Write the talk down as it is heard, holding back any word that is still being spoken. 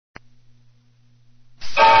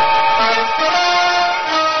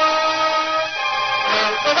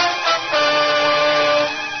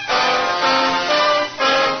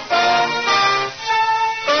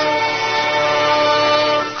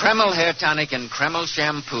Tonic and Kreml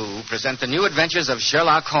Shampoo present the new adventures of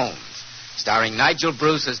Sherlock Holmes, starring Nigel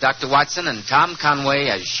Bruce as Dr. Watson and Tom Conway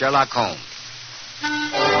as Sherlock Holmes.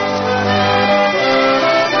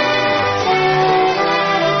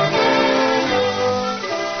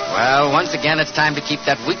 Well, once again, it's time to keep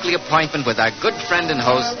that weekly appointment with our good friend and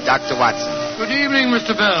host, Dr. Watson. Good evening,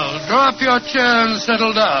 Mr. Bell. Draw up your chair and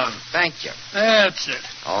settle down. Thank you. That's it.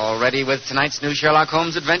 All ready with tonight's new Sherlock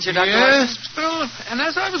Holmes adventure, Dr. Yes, Watson? Bill. And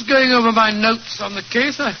as I was going over my notes on the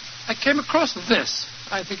case, I came across this.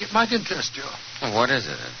 I think it might interest you. Well, what is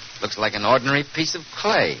it? It looks like an ordinary piece of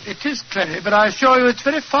clay. It is clay, but I assure you it's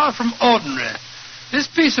very far from ordinary. This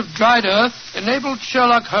piece of dried earth enabled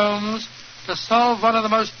Sherlock Holmes to solve one of the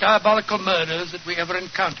most diabolical murders that we ever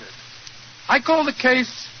encountered. I call the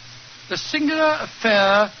case The Singular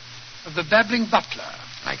Affair of the Babbling Butler.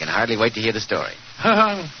 I can hardly wait to hear the story.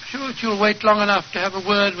 I'm sure that you'll wait long enough to have a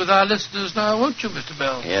word with our listeners now, won't you, Mr.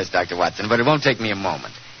 Bell? Yes, Dr. Watson, but it won't take me a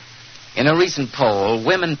moment. In a recent poll,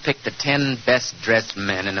 women picked the 10 best-dressed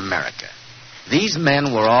men in America. These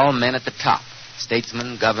men were all men at the top: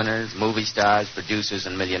 statesmen, governors, movie stars, producers,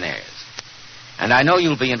 and millionaires. And I know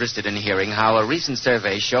you'll be interested in hearing how a recent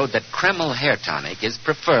survey showed that Kreml Hair Tonic is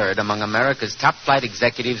preferred among America's top-flight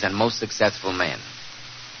executives and most successful men.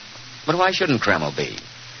 But why shouldn't Kreml be?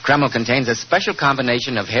 Kreml contains a special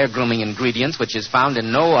combination of hair grooming ingredients which is found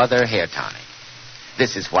in no other hair tonic.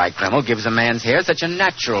 This is why Kreml gives a man's hair such a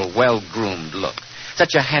natural, well-groomed look,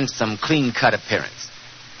 such a handsome, clean-cut appearance.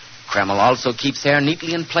 Kreml also keeps hair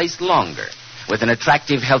neatly in place longer, with an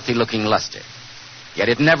attractive, healthy-looking luster. Yet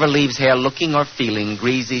it never leaves hair looking or feeling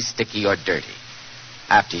greasy, sticky, or dirty.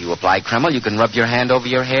 After you apply Kreml, you can rub your hand over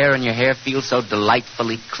your hair, and your hair feels so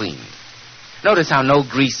delightfully clean. Notice how no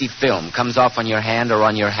greasy film comes off on your hand or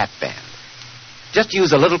on your hatband. Just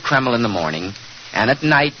use a little Kreml in the morning, and at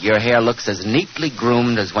night your hair looks as neatly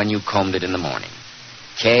groomed as when you combed it in the morning.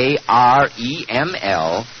 Kreml,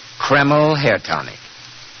 Kreml Hair Tonic.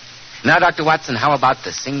 Now, Dr. Watson, how about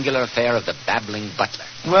the singular affair of the Babbling Butler?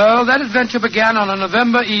 Well, that adventure began on a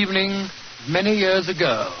November evening many years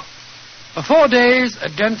ago. For 4 days, a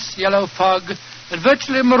dense yellow fog had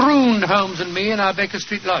virtually marooned Holmes and me in our Baker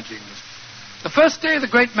Street lodgings. The first day, the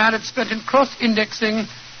great man had spent in cross-indexing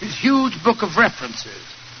his huge book of references.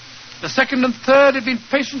 The second and third had been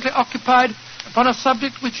patiently occupied upon a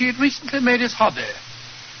subject which he had recently made his hobby,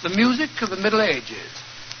 the music of the Middle Ages.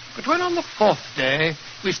 But when on the fourth day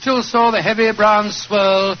we still saw the heavy brown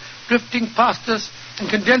swirl drifting past us and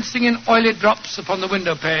condensing in oily drops upon the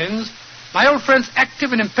window panes, my old friend's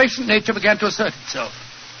active and impatient nature began to assert itself.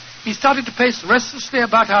 He started to pace restlessly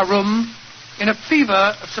about our room in a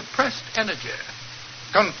fever of suppressed energy.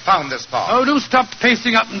 Confound this fog. Oh, do stop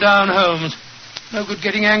pacing up and down, Holmes. No good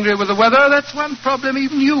getting angry with the weather. That's one problem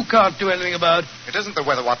even you can't do anything about. It isn't the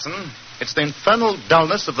weather, Watson. It's the infernal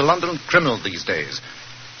dullness of the London criminal these days.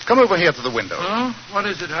 Come over here to the window. Oh, what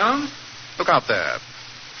is it, Holmes? Look out there.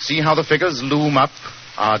 See how the figures loom up,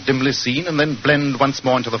 are dimly seen, and then blend once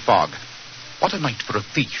more into the fog. What a night for a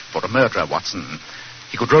thief, for a murderer, Watson.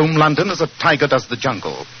 He could roam London as a tiger does the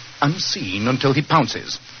jungle, unseen until he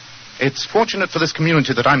pounces. It's fortunate for this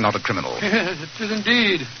community that I'm not a criminal. Yes, it is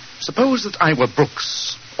indeed. Suppose that I were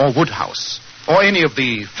Brooks, or Woodhouse, or any of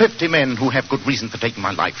the 50 men who have good reason for taking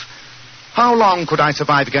my life. How long could I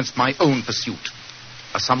survive against my own pursuit?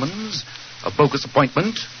 A summons, a bogus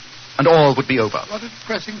appointment, and all would be over. What a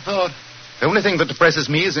depressing thought. The only thing that depresses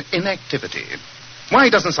me is inactivity. Why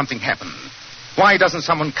doesn't something happen? Why doesn't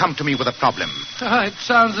someone come to me with a problem? It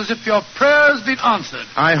sounds as if your prayer's been answered.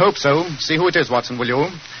 I hope so. See who it is, Watson, will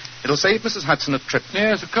you? It'll save Mrs. Hudson a trip.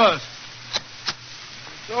 Yes, of course.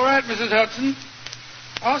 It's all right, Mrs. Hudson.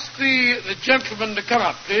 Ask the gentleman to come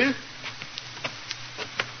up, please.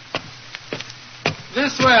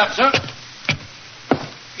 This way up, sir.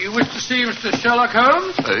 You wish to see Mr. Sherlock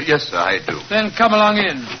Holmes? Yes, sir, I do. Then come along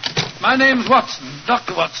in. My name's Watson,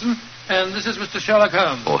 Dr. Watson, and this is Mr. Sherlock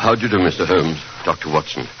Holmes. Oh, how do you do, Mr. Holmes? Dr.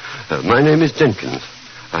 Watson. My name is Jenkins.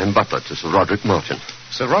 I'm butler to Sir Roderick Martin.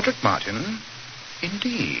 Sir Roderick Martin?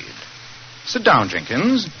 Indeed. Sit down,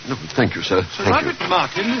 Jenkins. No, thank you, sir. Sir Thank Roderick you.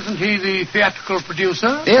 Martin, isn't he the theatrical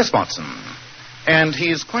producer? Yes, Watson. And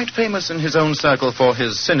he's quite famous in his own circle for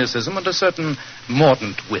his cynicism and a certain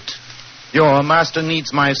mordant wit. Your master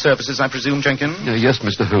needs my services, I presume, Jenkins? Yes,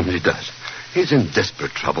 Mr. Holmes, he does. He's in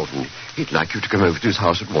desperate trouble, and he'd like you to come over to his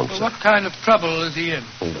house at once, Well, sir. what kind of trouble is he in?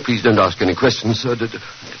 Oh, please don't ask any questions, sir.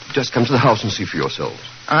 Just come to the house and see for yourselves.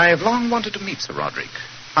 I've long wanted to meet Sir Roderick.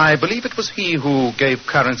 I believe it was he who gave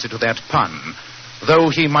currency to that pun. Though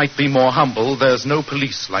he might be more humble, there's no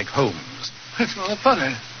police like Holmes. It's rather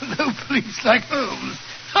funny. No police like Holmes.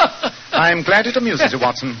 I'm glad it amuses you,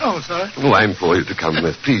 Watson. Oh, sorry. Oh, I'm for you to come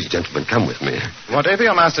with. Please, gentlemen, come with me. Whatever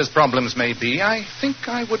your master's problems may be, I think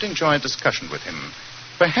I would enjoy a discussion with him.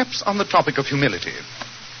 Perhaps on the topic of humility.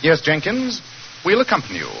 Yes, Jenkins, we'll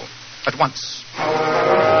accompany you at once.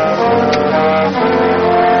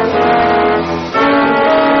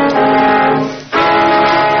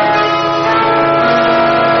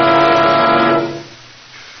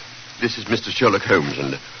 This is Mr. Sherlock Holmes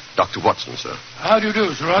and Dr. Watson, sir. How do you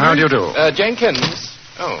do, Sir Roderick? How do you do? Jenkins?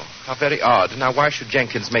 Oh, how very odd. Now, why should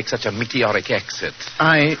Jenkins make such a meteoric exit?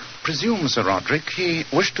 I presume, Sir Roderick, he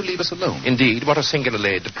wished to leave us alone. Indeed, what a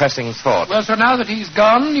singularly depressing thought. Well, so now that he's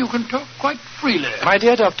gone, you can talk quite freely. My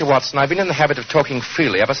dear Dr. Watson, I've been in the habit of talking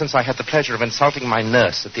freely ever since I had the pleasure of insulting my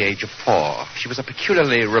nurse at the age of 4. She was a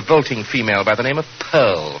peculiarly revolting female by the name of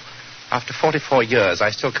Pearl. After 44 years, I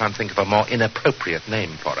still can't think of a more inappropriate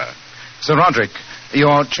name for her. Sir Roderick,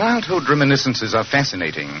 your childhood reminiscences are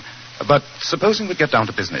fascinating. But supposing we get down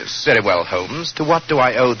to business. Very well, Holmes. To what do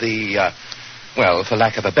I owe well, for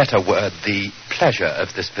lack of a better word, the pleasure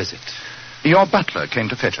of this visit? Your butler came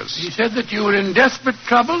to fetch us. He said that you were in desperate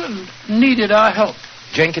trouble and needed our help.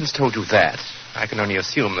 Jenkins told you that. I can only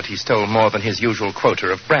assume that he stole more than his usual quota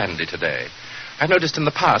of brandy today. I've noticed in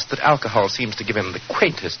the past that alcohol seems to give him the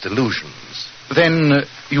quaintest delusions. Then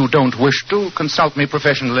you don't wish to consult me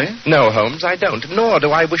professionally? No, Holmes, I don't, nor do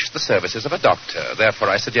I wish the services of a doctor. Therefore,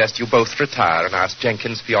 I suggest you both retire and ask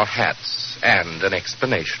Jenkins for your hats and an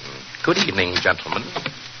explanation. Good evening, gentlemen.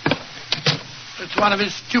 It's one of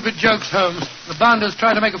his stupid jokes, Holmes. The bounder's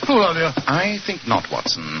trying to make a fool of you. I think not,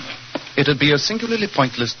 Watson. It'd be a singularly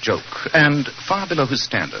pointless joke, and far below his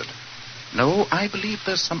standard. No, I believe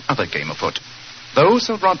there's some other game afoot. Though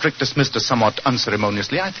Sir Roderick dismissed us somewhat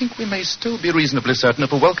unceremoniously, I think we may still be reasonably certain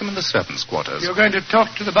of a welcome in the servants' quarters. You're going to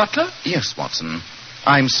talk to the butler? Yes, Watson.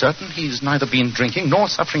 I'm certain he's neither been drinking nor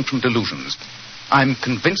suffering from delusions. I'm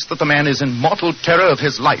convinced that the man is in mortal terror of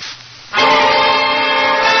his life.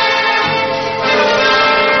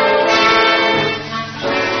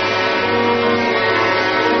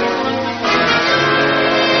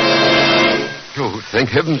 Oh, thank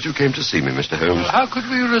heavens you came to see me, Mr. Holmes. Well, how could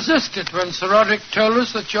we resist it when Sir Roderick told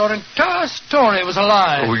us that your entire story was a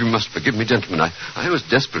lie? Oh, you must forgive me, gentlemen. I was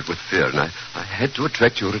desperate with fear, and I had to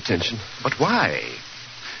attract your attention. But why?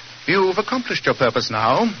 You've accomplished your purpose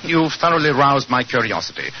now. You've thoroughly roused my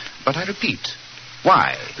curiosity. But I repeat,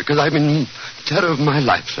 why? Because I'm in terror of my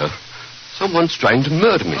life, sir. Someone's trying to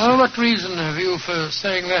murder me, sir. What reason have you for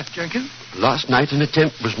saying that, Jenkins? Last night an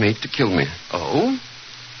attempt was made to kill me. Oh?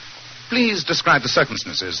 Please describe the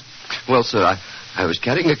circumstances. Well, sir, I was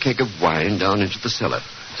carrying a keg of wine down into the cellar.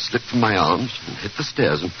 It slipped from my arms and hit the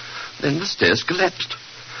stairs, and then the stairs collapsed.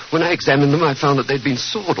 When I examined them, I found that they'd been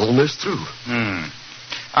sawed almost through.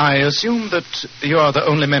 I assume that you're the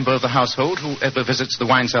only member of the household who ever visits the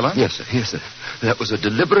wine cellar? Yes, sir, yes, sir. That was a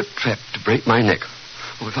deliberate trap to break my neck.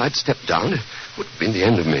 Oh, if I'd stepped down, it would have been the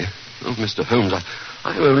end of me. Oh, Mr. Holmes,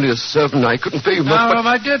 I'm only a servant. I couldn't pay you much, Now, but...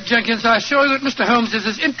 my dear Jenkins, I assure you that Mr. Holmes is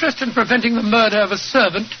as interested in preventing the murder of a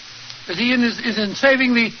servant as he is in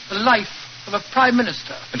saving the life of a prime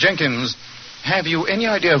minister. Jenkins, have you any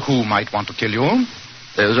idea who might want to kill you?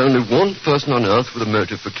 There's only one person on earth with a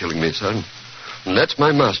motive for killing me, sir, and that's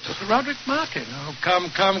my master. Sir Roderick Martin. Oh, come,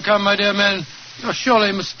 my dear man. You're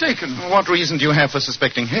surely mistaken. What reason do you have for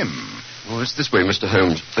suspecting him? Oh, it's this way, Mr.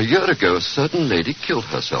 Holmes. A year ago, a certain lady killed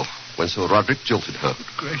herself when Sir Roderick jilted her.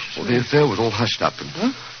 Good gracious. Well, the affair was all hushed up,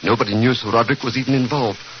 and nobody knew Sir Roderick was even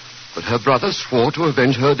involved. But her brother swore to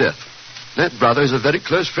avenge her death. That brother is a very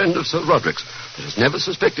close friend of Sir Roderick's, but has never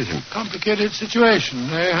suspected him. Complicated situation,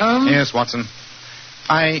 eh, Holmes? Yes, Watson.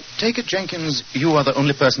 I take it, Jenkins, you are the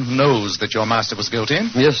only person who knows that your master was guilty?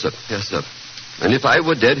 Yes, sir. Yes, sir. And if I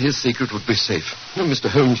were dead, his secret would be safe. No, Mr.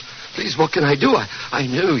 Holmes, please, what can I do? I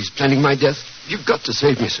know he's planning my death. You've got to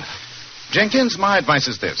save me, sir. Jenkins, my advice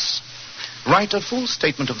is this. Write a full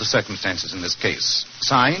statement of the circumstances in this case.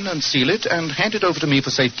 Sign and seal it and hand it over to me for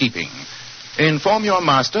safekeeping. Inform your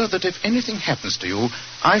master that if anything happens to you,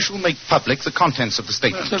 I shall make public the contents of the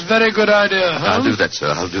statement. That's a very good idea, Holmes. I'll do that, sir.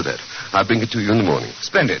 I'll do that. I'll bring it to you in the morning.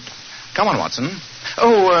 Splendid. Come on, Watson.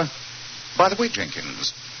 Oh, by the way,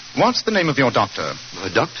 Jenkins, what's the name of your doctor?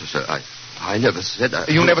 Doctor, sir, I never said...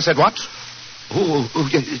 You never said what? Oh,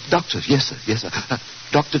 yeah, doctor, yes, sir, yes, sir.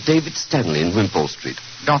 Dr. David Stanley in Wimpole Street.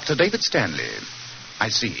 Dr. David Stanley. I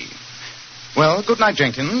see. Well, good night,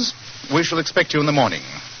 Jenkins. We shall expect you in the morning.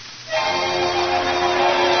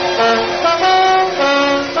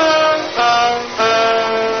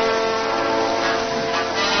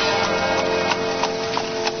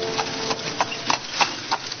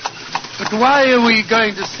 But why are we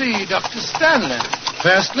going to see Dr. Stanley?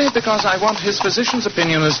 Firstly, because I want his physician's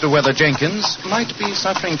opinion as to whether Jenkins might be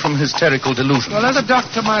suffering from hysterical delusions. Well, as a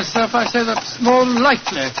doctor myself, I say that's more than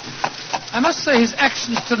likely. I must say his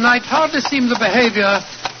actions tonight hardly seem the behavior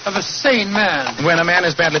of a sane man. When a man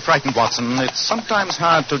is badly frightened, Watson, it's sometimes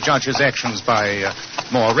hard to judge his actions by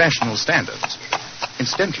more rational standards.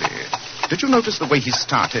 Incidentally, did you notice the way he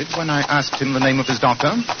started when I asked him the name of his doctor?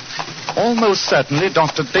 Almost certainly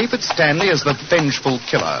Dr. David Stanley is the vengeful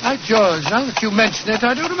killer. By George, now that you mention it,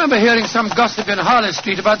 I do remember hearing some gossip in Harley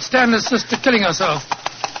Street about Stanley's sister killing herself.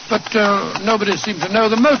 But nobody seemed to know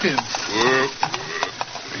the motive.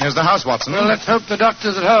 Here's the house, Watson. Well, let's hope the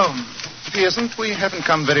doctor's at home. If he isn't, we haven't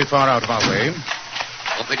come very far out of our way.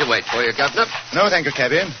 Want me to wait for you, Governor? No, thank you,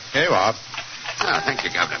 cabby. Here you are. Ah, thank you,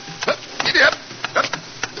 Governor. Giddy up.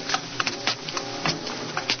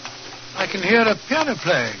 I can hear a piano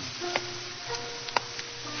playing.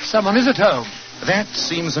 Someone is at home. That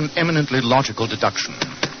seems an eminently logical deduction.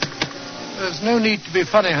 There's no need to be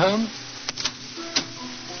funny, Holmes.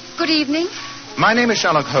 Good evening. My name is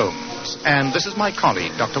Sherlock Holmes, and this is my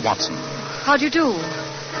colleague, Dr. Watson. How do you do?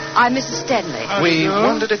 I'm Mrs. Stanley. We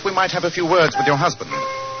wondered if we might have a few words with your husband.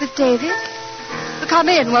 With David? Come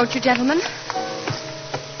in, won't you, gentlemen?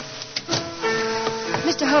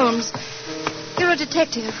 Mr. Holmes, you're a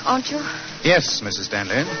detective, aren't you? Yes, Mrs.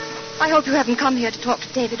 Stanley. I hope you haven't come here to talk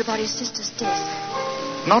to David about his sister's death.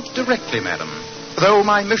 Not directly, madam. Though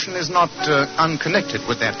my mission is not unconnected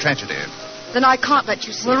with that tragedy. Then I can't let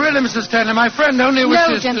you see. Well, really, Mrs. Stanley, my friend only wishes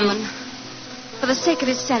No, gentlemen. For the sake of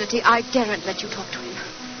his sanity, I daren't let you talk to him.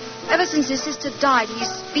 Ever since his sister died,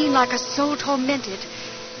 he's been like a soul tormented.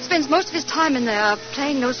 Spends most of his time in there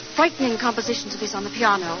playing those frightening compositions of his on the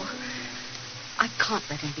piano. I can't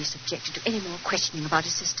let him be subjected to any more questioning about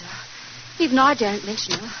his sister. Even I daren't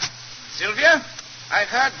mention her. Sylvia, I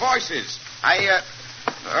heard voices.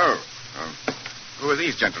 Who are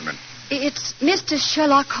these gentlemen? It's Mr.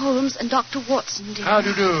 Sherlock Holmes and Dr. Watson, dear. How do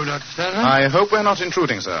you do, Dr. Stanley? I hope we're not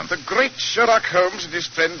intruding, sir. The great Sherlock Holmes and his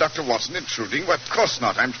friend Dr. Watson intruding? Well, of course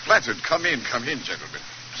not. I'm flattered. Come in, gentlemen.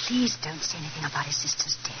 Please don't say anything about his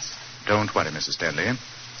sister's death. Don't worry, Mrs. Stanley.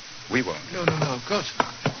 We won't. No, of course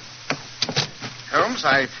not. Holmes,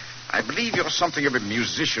 I believe you're something of a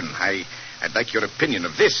musician. I'd like your opinion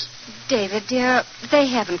of this. David, dear, they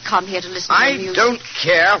haven't come here to listen to music. I don't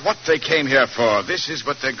care what they came here for. This is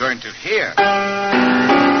what they're going to hear.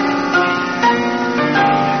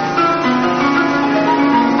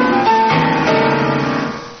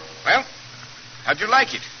 Well, how'd you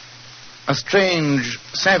like it? A strange,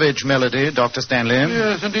 savage melody, Dr. Stanley.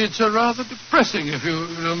 Yes, indeed, sir. Rather depressing, if you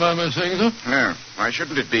don't mind my saying so. No, why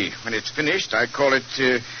shouldn't it be? When it's finished, I call it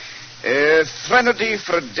Threnody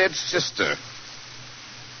for a Dead Sister.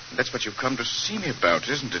 That's what you've come to see me about,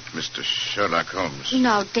 isn't it, Mr. Sherlock Holmes?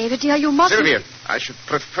 No, David, dear, you mustn't... Sylvia, I should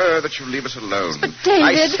prefer that you leave us alone. But, David...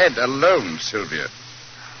 I said alone, Sylvia.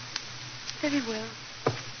 Very well.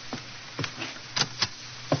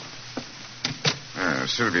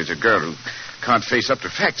 Sylvia's a girl who can't face up to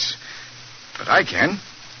facts. But I can.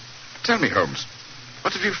 Tell me, Holmes,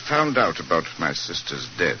 what have you found out about my sister's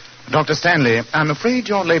death? Dr. Stanley, I'm afraid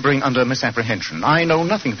you're laboring under misapprehension. I know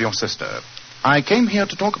nothing of your sister. I came here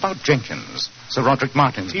to talk about Jenkins, Sir Roderick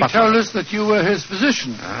Martin's butler. He told us that you were his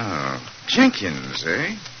physician. Oh, Jenkins,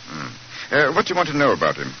 eh? What do you want to know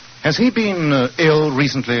about him? Has he been ill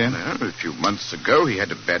recently? Well, a few months ago, he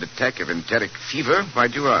had a bad attack of enteric fever.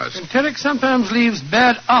 Why'd you ask? Enteric sometimes leaves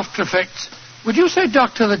bad after effects. Would you say,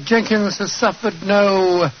 Doctor, that Jenkins has suffered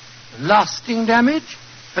no lasting damage?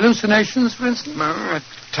 Hallucinations, for instance? No, at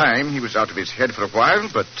the time, he was out of his head for a while,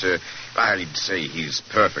 but I'd say he's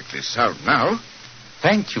perfectly sound now.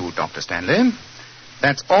 Thank you, Dr. Stanley.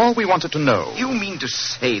 That's all we wanted to know. You mean to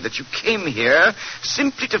say that you came here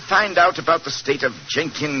simply to find out about the state of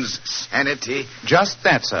Jenkins' sanity? Just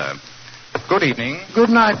that, sir. Good evening. Good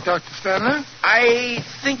night, Dr. Stanley. I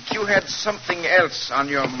think you had something else on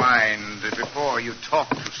your mind before you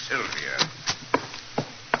talked to Sylvia.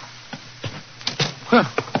 Well,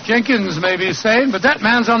 Jenkins may be sane, but that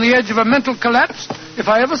man's on the edge of a mental collapse if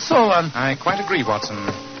I ever saw one. I quite agree, Watson.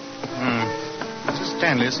 Mrs.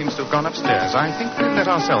 Stanley seems to have gone upstairs. I think we'll let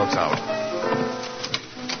ourselves out.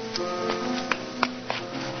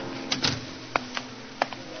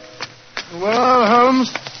 Well,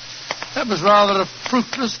 Holmes, that was rather a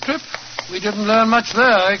fruitless trip. We didn't learn much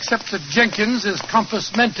there, except that Jenkins is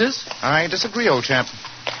compos mentis. I disagree, old chap.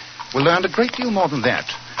 We learned a great deal more than that.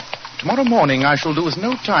 Tomorrow morning I shall lose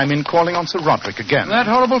no time in calling on Sir Roderick again. That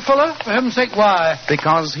horrible fellow? For heaven's sake, why?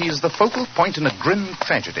 Because he's the focal point in a grim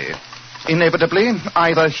tragedy. Inevitably,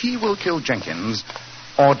 either he will kill Jenkins,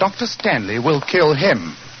 or Dr. Stanley will kill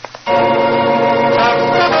him.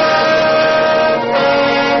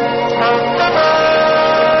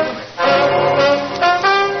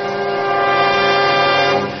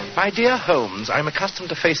 My dear Holmes, I'm accustomed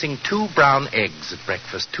to facing 2 brown eggs at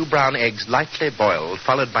breakfast, 2 brown eggs lightly boiled,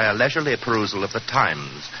 followed by a leisurely perusal of the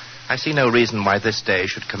Times. I see no reason why this day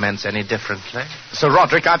should commence any differently. Sir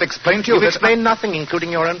Roderick, I've explained to you You've that... explained nothing,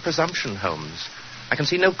 including your own presumption, Holmes. I can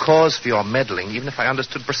see no cause for your meddling, even if I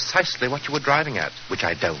understood precisely what you were driving at, which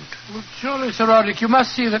I don't. Well, surely, Sir Roderick, you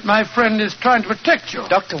must see that my friend is trying to protect you.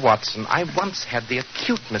 Dr. Watson, I once had the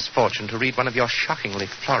acute misfortune to read one of your shockingly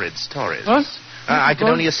florid stories. What? I can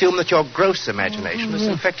only assume that your gross imagination has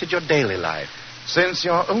infected your daily life. Since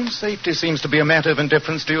your own safety seems to be a matter of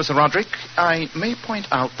indifference to you, Sir Roderick, I may point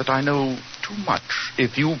out that I know too much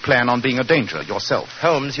if you plan on being a danger yourself.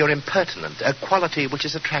 Holmes, you're impertinent, a quality which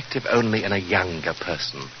is attractive only in a younger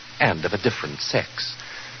person, and of a different sex.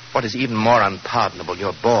 What is even more unpardonable,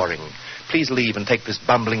 you're boring. Please leave and take this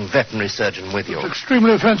bumbling veterinary surgeon with you. It's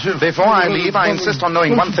extremely offensive. Before I leave, I insist on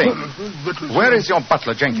knowing one thing. Where is your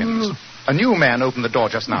butler, Jenkins? A new man opened the door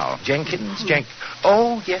just now. Jenkins?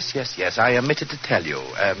 Oh, yes. I omitted to tell you.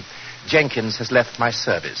 Jenkins has left my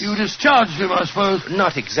service. You discharged him, I suppose.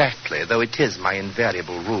 Not exactly, though it is my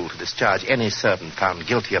invariable rule to discharge any servant found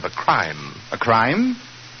guilty of a crime. A crime?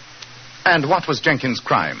 And what was Jenkins'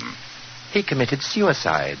 crime? He committed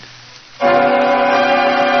suicide.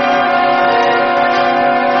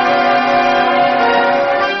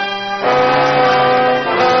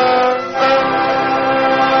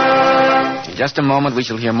 In just a moment, we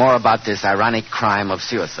shall hear more about this ironic crime of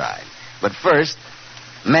suicide. But first,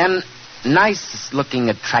 men, nice-looking,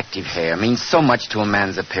 attractive hair means so much to a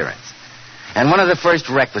man's appearance. And one of the first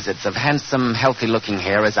requisites of handsome, healthy-looking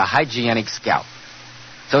hair is a hygienic scalp.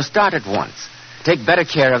 So start at once. Take better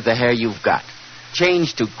care of the hair you've got.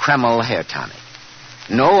 Change to Kreml Hair Tonic.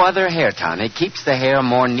 No other hair tonic keeps the hair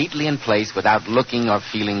more neatly in place without looking or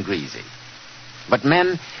feeling greasy. But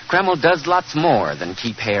men, Kreml does lots more than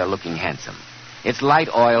keep hair looking handsome. Its light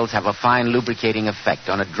oils have a fine lubricating effect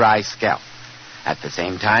on a dry scalp. At the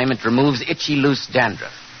same time, it removes itchy, loose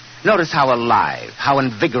dandruff. Notice how alive, how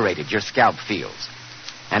invigorated your scalp feels.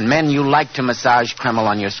 And men, you like to massage Kreml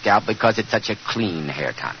on your scalp because it's such a clean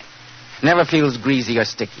hair tonic. Never feels greasy or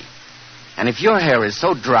sticky. And if your hair is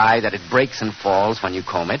so dry that it breaks and falls when you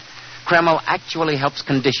comb it, Kreml actually helps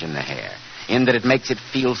condition the hair, in that it makes it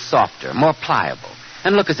feel softer, more pliable,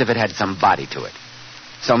 and look as if it had some body to it.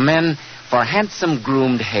 So men, for handsome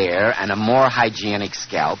groomed hair and a more hygienic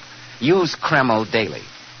scalp, use Kreml daily.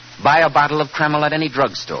 Buy a bottle of Kreml at any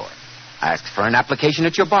drugstore. Ask for an application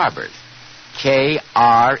at your barber's.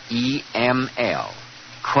 Kreml,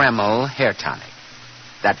 Kreml Hair Tonic.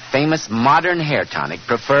 That famous modern hair tonic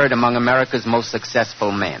preferred among America's most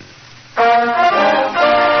successful men.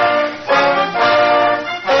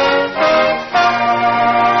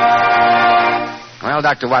 Well,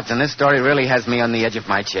 Dr. Watson, this story really has me on the edge of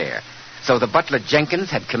my chair. So the butler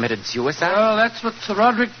Jenkins had committed suicide? Well, that's what Sir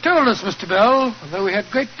Roderick told us, Mr. Bell, although we had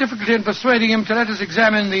great difficulty in persuading him to let us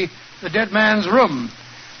examine the dead man's room.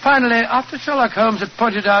 Finally, after Sherlock Holmes had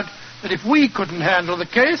pointed out that if we couldn't handle the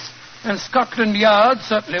case, and Scotland Yard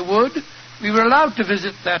certainly would, we were allowed to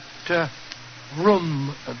visit that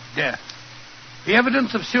room of death. The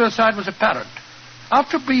evidence of suicide was apparent.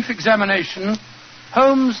 After a brief examination,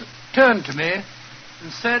 Holmes turned to me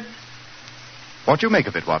and said... What do you make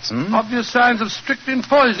of it, Watson? Obvious signs of strychnine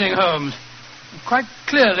poisoning, Holmes. And quite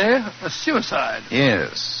clearly, a suicide.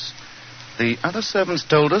 Yes. The other servants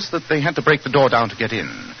told us that they had to break the door down to get in.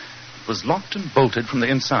 It was locked and bolted from the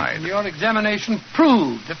inside. And your examination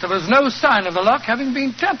proved that there was no sign of the lock having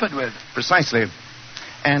been tampered with. Precisely.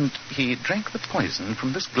 And he drank the poison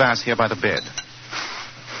from this glass here by the bed.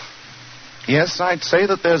 Yes, I'd say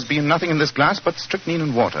that there's been nothing in this glass but strychnine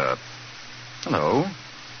and water. Hello.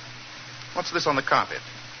 What's this on the carpet?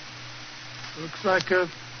 Looks like a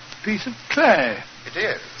piece of clay. It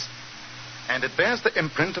is. And it bears the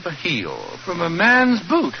imprint of a heel. From a man's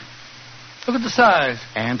boot. Look at the size.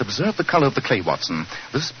 And observe the color of the clay, Watson.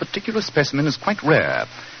 This particular specimen is quite rare.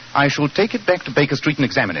 I shall take it back to Baker Street and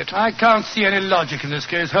examine it. I can't see any logic in this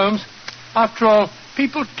case, Holmes. After all,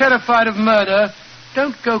 people terrified of murder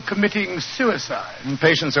don't go committing suicide.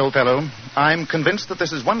 Patience, old fellow. I'm convinced that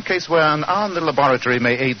this is one case where an hour in the laboratory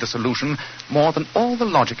may aid the solution more than all the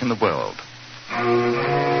logic in the world.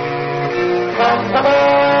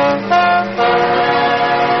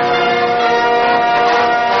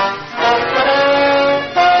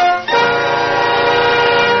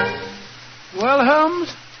 Well,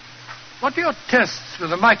 Holmes, what do your tests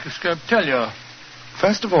with a microscope tell you?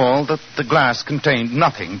 First of all, that the glass contained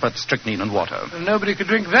nothing but strychnine and water. And nobody could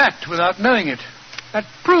drink that without knowing it. That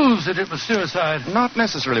proves that it was suicide. Not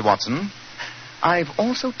necessarily, Watson. I've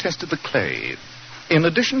also tested the clay. In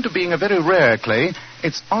addition to being a very rare clay,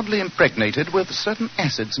 it's oddly impregnated with certain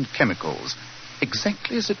acids and chemicals.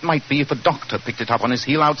 Exactly as it might be if a doctor picked it up on his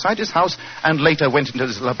heel outside his house and later went into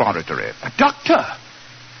his laboratory. A doctor?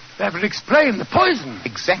 That would explain the poison.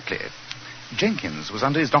 Exactly. Jenkins was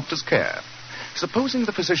under his doctor's care. Supposing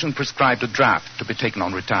the physician prescribed a draft to be taken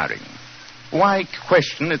on retiring, why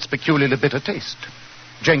question its peculiarly bitter taste?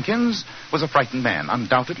 Jenkins was a frightened man.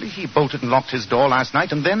 Undoubtedly, he bolted and locked his door last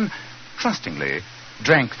night and then, trustingly,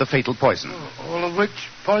 drank the fatal poison. All of which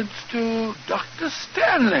points to Dr.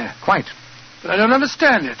 Stanley. Quite. But I don't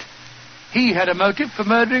understand it. He had a motive for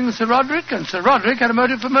murdering Sir Roderick, and Sir Roderick had a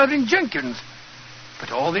motive for murdering Jenkins.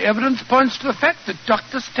 But all the evidence points to the fact that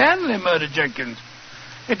Dr. Stanley murdered Jenkins.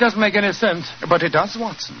 It doesn't make any sense. But it does,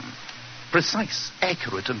 Watson. Precise,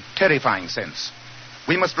 accurate, and terrifying sense.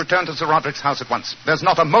 We must return to Sir Roderick's house at once. There's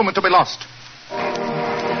not a moment to be lost.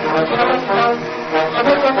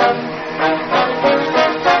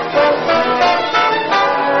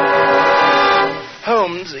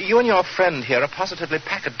 Holmes, you and your friend here are positively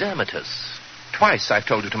pachydermatous. Twice I've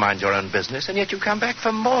told you to mind your own business, and yet you come back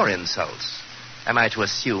for more insults. Am I to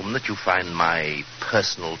assume that you find my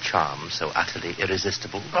personal charm so utterly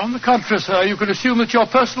irresistible? On the contrary, sir, you can assume that your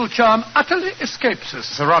personal charm utterly escapes us.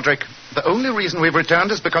 Sir Roderick, the only reason we've returned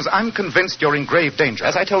is because I'm convinced you're in grave danger.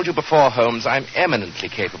 As I told you before, Holmes, I'm eminently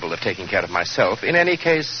capable of taking care of myself. In any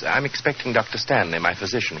case, I'm expecting Dr. Stanley, my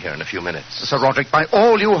physician, here in a few minutes. Sir Roderick, by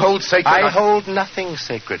all you hold sacred... I hold nothing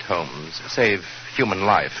sacred, Holmes, save human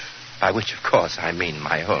life. By which, of course, I mean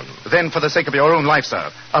my own. Then, for the sake of your own life, sir,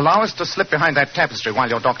 allow us to slip behind that tapestry while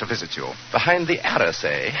your doctor visits you. Behind the arras,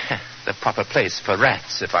 eh? The proper place for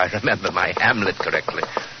rats, if I remember my Hamlet correctly.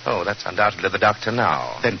 Oh, that's undoubtedly the doctor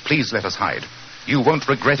now. Then please let us hide. You won't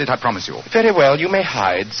regret it, I promise you. Very well, you may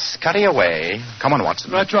hide. Scurry away. Come on, Watson.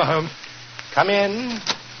 Right, you're home. Come in.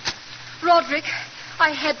 Roderick,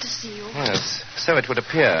 I had to see you. Yes, so it would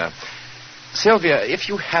appear. Sylvia, if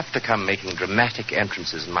you have to come making dramatic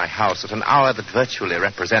entrances in my house at an hour that virtually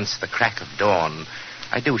represents the crack of dawn,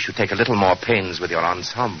 I do wish you'd take a little more pains with your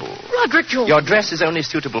ensemble. Roderick, Your dress is only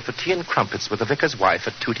suitable for tea and crumpets with the vicar's wife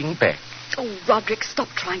at Tooting Bec. Oh, Roderick, stop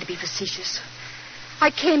trying to be facetious.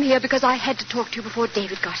 I came here because I had to talk to you before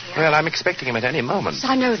David got here. Well, I'm expecting him at any moment. Yes,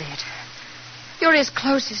 I know that. You're his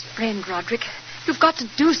closest friend, Roderick. You've got to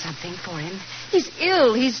do something for him. He's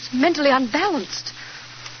ill. He's mentally unbalanced.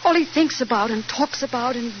 All he thinks about and talks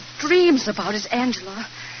about and dreams about is Angela.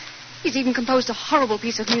 He's even composed a horrible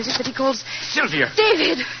piece of music that he calls... Sylvia!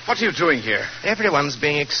 David! What are you doing here? Everyone's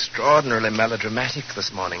being extraordinarily melodramatic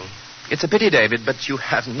this morning. It's a pity, David, but you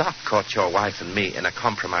have not caught your wife and me in a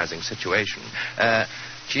compromising situation.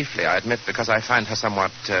 Chiefly, I admit, because I find her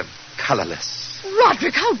somewhat colorless.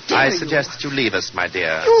 Roderick, how dare you? I suggest that you leave us, my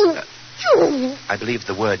dear. You! I believe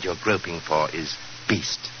the word you're groping for is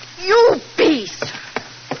beast. You beast!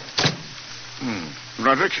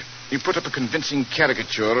 Roderick, you put up a convincing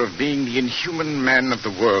caricature of being the inhuman man of the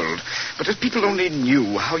world. But if people only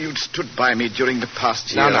knew how you'd stood by me during the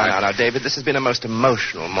past year... No, David, this has been a most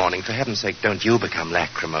emotional morning. For heaven's sake, don't you become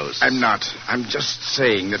lachrymose. I'm not. I'm just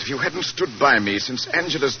saying that if you hadn't stood by me since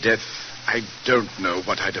Angela's death, I don't know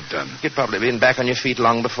what I'd have done. You'd probably been back on your feet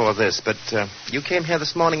long before this, but you came here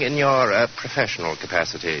this morning in your professional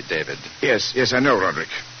capacity, David. Yes, I know, Roderick.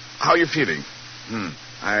 How are you feeling?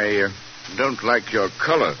 I don't like your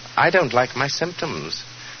color. I don't like my symptoms.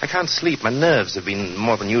 I can't sleep. My nerves have been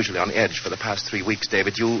more than usually on edge for the past 3 weeks,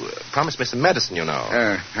 David. You promised me some medicine, you know.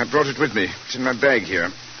 I brought it with me. It's in my bag here.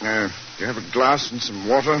 Do you have a glass and some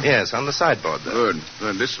water? Yes, on the sideboard there.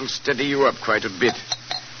 Good. This will steady you up quite a bit.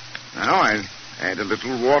 Now, I'll add a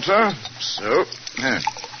little water. So,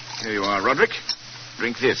 here you are, Roderick.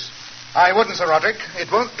 Drink this. I wouldn't, Sir Roderick.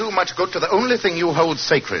 It won't do much good to the only thing you hold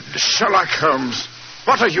sacred. Sherlock Holmes.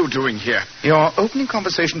 What are you doing here? Your opening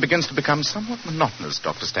conversation begins to become somewhat monotonous,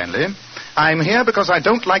 Dr. Stanley. I'm here because I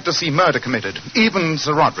don't like to see murder committed, even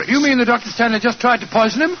Sir Roderick. You mean that Dr. Stanley just tried to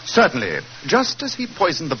poison him? Certainly. Just as he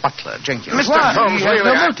poisoned the butler, Jenkins. Mr. Why? Holmes, He has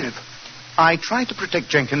really, no motive. I tried to protect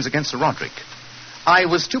Jenkins against Sir Roderick. I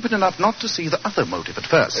was stupid enough not to see the other motive at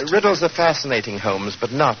first. Riddles are fascinating, Holmes,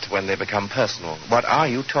 but not when they become personal. What are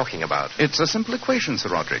you talking about? It's a simple equation, Sir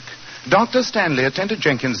Roderick. Dr. Stanley attended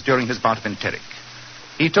Jenkins during his bout of enteric.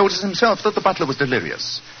 He told us himself that the butler was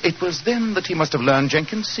delirious. It was then that he must have learned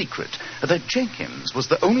Jenkins' secret, that Jenkins was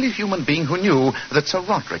the only human being who knew that Sir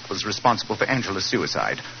Roderick was responsible for Angela's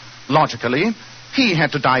suicide. Logically, he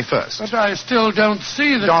had to die first. But I still don't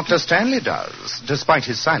see that... Dr. Stanley does, despite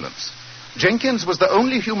his silence. Jenkins was the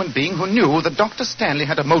only human being who knew that Dr. Stanley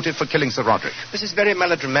had a motive for killing Sir Roderick. This is very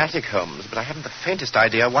melodramatic, Holmes, but I haven't the faintest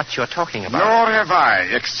idea what you're talking about. Nor have I,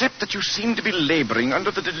 except that you seem to be laboring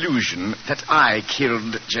under the delusion that I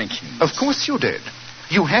killed Jenkins. Of course you did.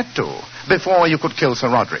 You had to, before you could kill Sir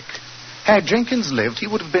Roderick. Had Jenkins lived, he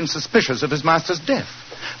would have been suspicious of his master's death.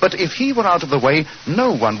 But if he were out of the way,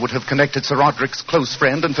 no one would have connected Sir Roderick's close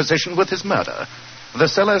friend and physician with his murder. The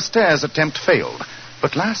cellar stairs attempt failed,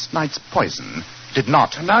 but last night's poison did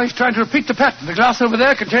not. And now he's trying to repeat the pattern. The glass over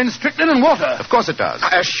there contains strychnine and water. Of course it does.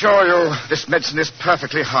 I assure you, this medicine is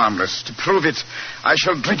perfectly harmless. To prove it, I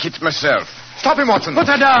shall drink it myself. Stop him, Watson. Put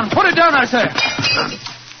that down. Put it down, I say.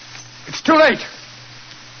 It's too late.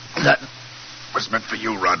 That was meant for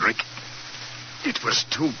you, Roderick. It was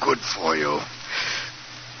too good for you.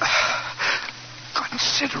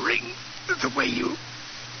 Considering the way you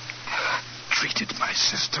treated my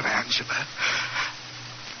sister, Angela.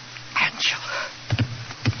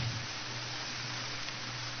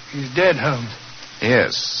 He's dead, Holmes.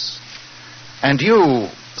 Yes. And you,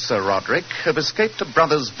 Sir Roderick, have escaped a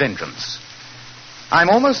brother's vengeance. I'm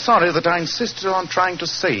almost sorry that I insisted on trying to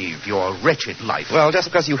save your wretched life. Well, just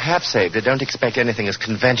because you have saved it, don't expect anything as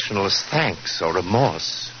conventional as thanks or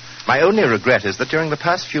remorse. My only regret is that during the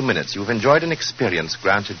past few minutes you've enjoyed an experience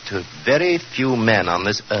granted to very few men on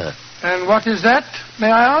this earth. And what is that,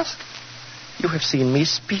 may I ask? You have seen me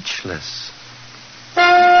speechless.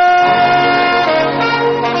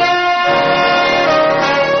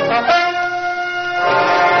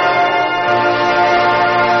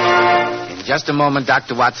 In just a moment,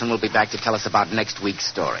 Dr. Watson will be back to tell us about next week's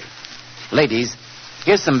story. Ladies,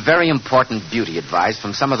 here's some very important beauty advice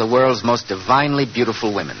from some of the world's most divinely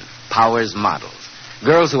beautiful women, Powers models.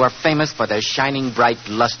 Girls who are famous for their shining, bright,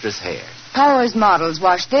 lustrous hair. Powers models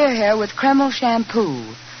wash their hair with Kreml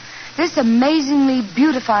shampoo. This amazingly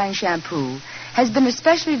beautifying shampoo has been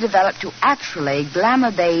especially developed to actually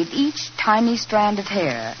glamour bathe each tiny strand of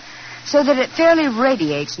hair so that it fairly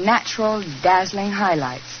radiates natural, dazzling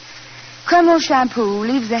highlights. Kreml shampoo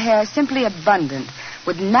leaves the hair simply abundant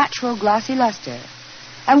with natural glossy luster.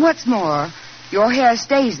 And what's more, your hair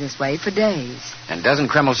stays this way for days. And doesn't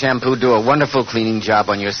Kreml shampoo do a wonderful cleaning job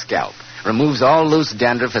on your scalp? Removes all loose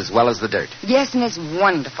dandruff as well as the dirt. Yes, and it's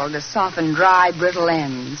wonderful to soften dry, brittle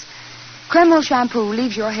ends. Kreml shampoo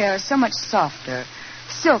leaves your hair so much softer,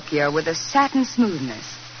 silkier, with a satin smoothness.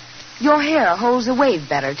 Your hair holds a wave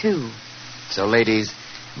better, too. So, ladies,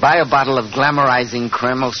 buy a bottle of glamorizing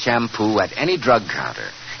Kreml shampoo at any drug counter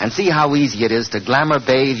and see how easy it is to glamour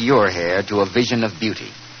bathe your hair to a vision of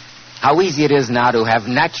beauty. How easy it is now to have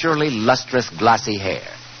naturally lustrous, glossy hair.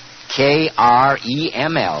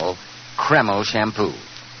 Kreml, Kreml shampoo.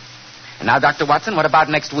 And now, Dr. Watson, what about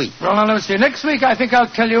next week? Well, now, let me see. Next week, I think I'll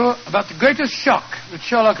tell you about the greatest shock that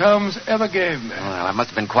Sherlock Holmes ever gave me. Well, that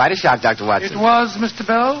must have been quite a shock, Dr. Watson. It was, Mr.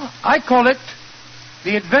 Bell. I call it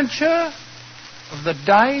The Adventure of the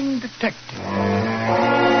Dying Detective.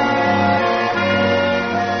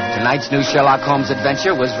 Tonight's new Sherlock Holmes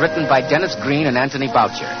adventure was written by Dennis Green and Anthony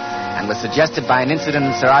Boucher and was suggested by an incident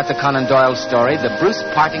in Sir Arthur Conan Doyle's story, The Bruce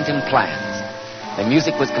Partington Plans. The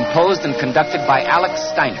music was composed and conducted by Alex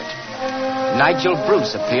Steinert. Nigel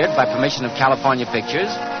Bruce appeared by permission of California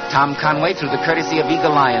Pictures, Tom Conway through the courtesy of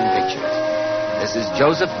Eagle Lion Pictures. This is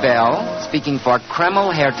Joseph Bell speaking for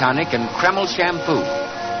Kreml Hair Tonic and Kreml Shampoo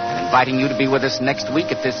and inviting you to be with us next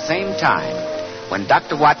week at this same time when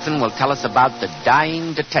Dr. Watson will tell us about the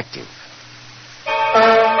dying detective.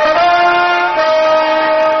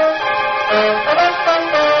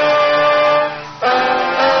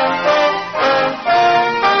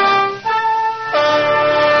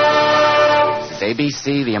 This is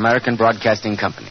ABC, the American Broadcasting Company.